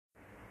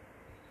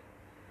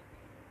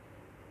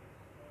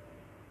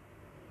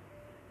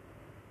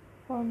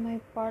For my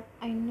part,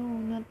 I know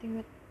nothing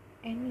with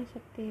any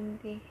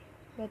certainty,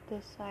 but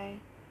the sight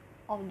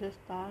of the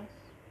stars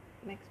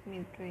makes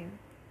me dream.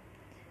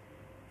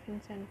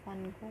 Vincent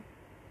van Gogh.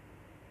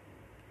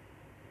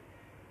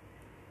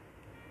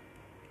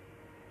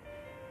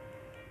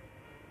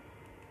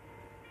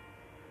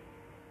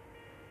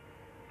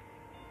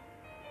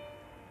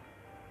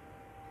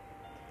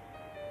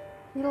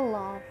 You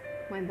love,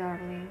 my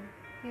darling.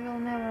 You will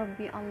never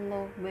be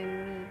unloved by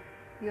me.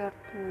 You are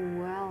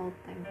too well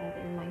tangled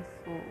in my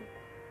soul.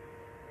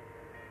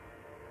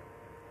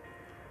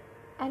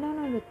 I don't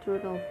know the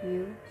truth of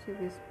you, she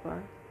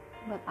whispered,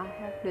 but I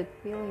have that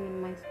feeling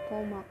in my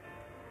stomach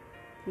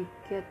you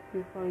get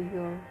before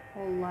your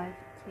whole life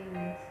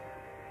changes.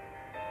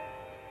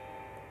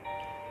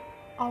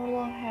 Our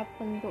love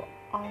happened to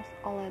us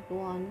all at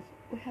once.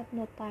 We had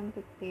no time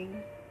to think.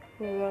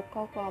 We were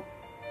caught up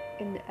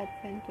in the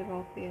adventure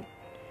of it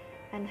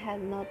and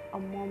had not a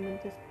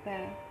moment to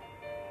spare.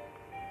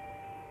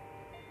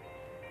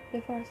 The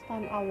first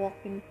time I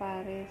walked in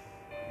Paris,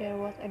 there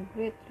was a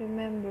great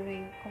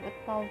remembering of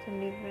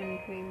 1,000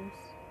 different dreams.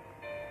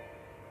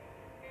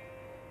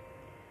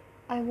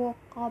 I woke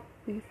up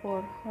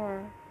before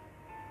her,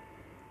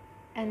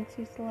 and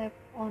she slept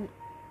on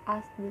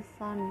as the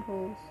sun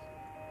rose,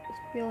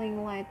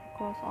 spilling light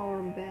across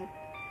our bed.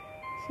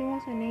 She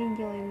was an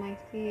angel in my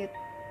seat,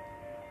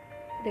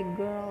 the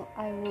girl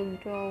I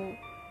would draw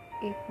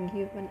if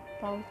given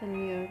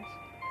 1,000 years,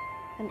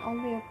 and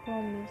only a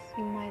promise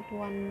she might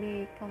one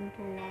day come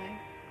to life.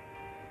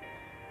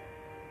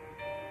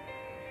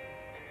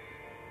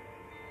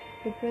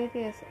 The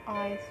prettiest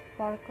eyes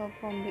sparkled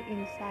from the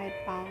inside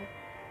out.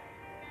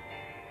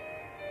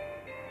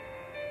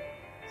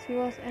 She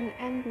was an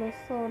endless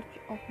search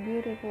of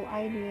beautiful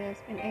ideas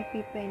and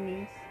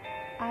epiphanies.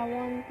 I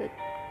wanted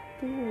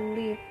to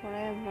live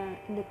forever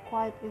in the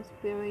quiet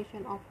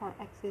inspiration of her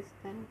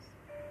existence.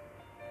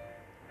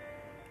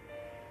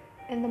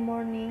 In the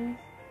mornings,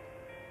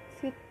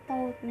 she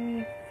taught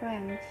me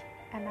French,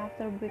 and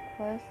after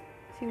breakfast,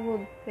 she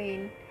would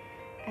paint,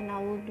 and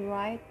I would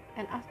write,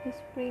 and as the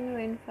spring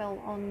rain fell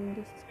on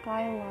the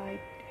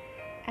skylight,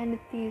 and the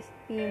tea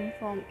steamed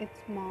from its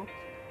mouth,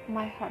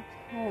 my heart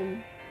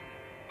hummed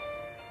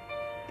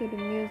to the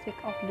music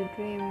of the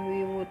dream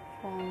we would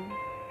form.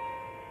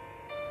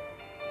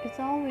 It's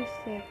always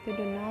safe to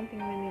do nothing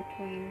when it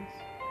rains.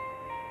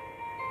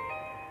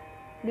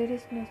 There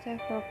is no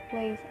safer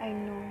place I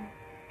know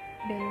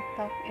than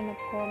tucked in a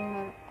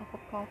corner of a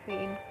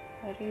cafe in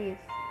Paris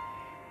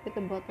with a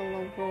bottle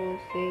of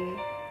rosé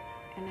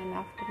and an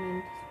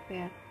afternoon to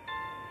spare.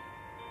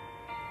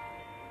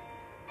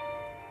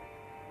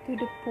 To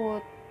the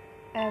poet,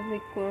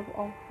 every curve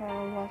of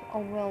her was a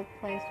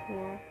well-placed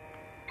word.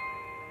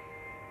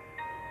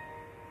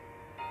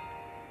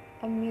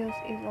 A muse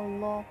is a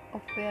love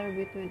affair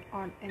between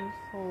art and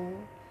soul.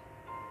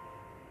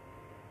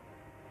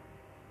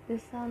 The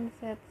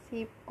sunset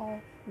sipped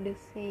off the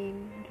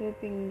same,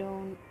 dripping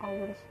down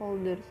our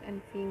shoulders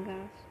and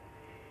fingers.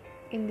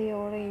 In the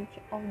orange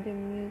of the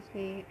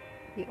Musée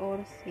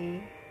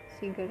d'Orsay,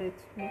 cigarette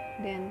smoke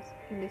danced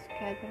in the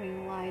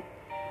scattering light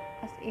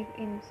as if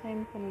in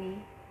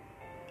symphony,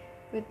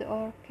 with the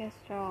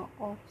orchestra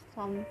of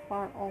some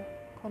far-off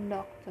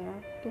conductor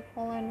to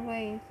fall and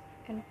raise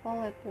and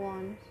fall at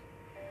once,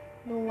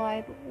 the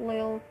light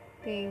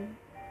lilting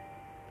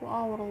to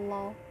our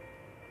love,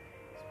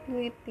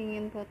 splitting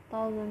into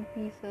 1,000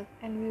 pieces,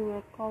 and we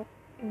were caught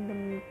in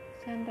the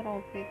center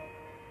of it,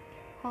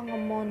 hung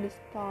among the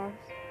stars,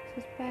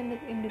 suspended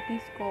in the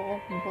disco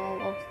of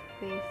ball of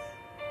space.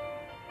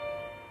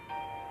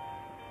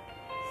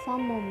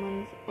 Some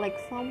moments, like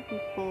some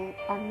people,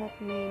 are not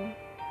meant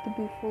to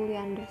be fully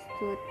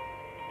understood,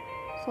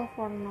 so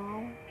for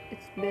now,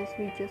 it's best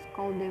we just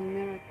call them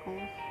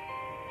miracles.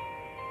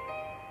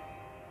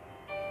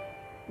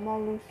 My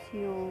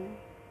Lucille,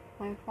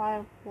 my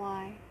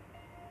firefly,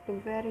 the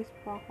very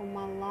spark of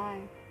my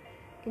life.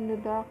 In the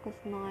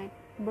darkest night,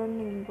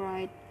 burning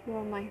bright, you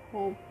are my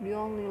hope, the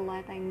only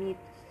light I need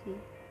to see.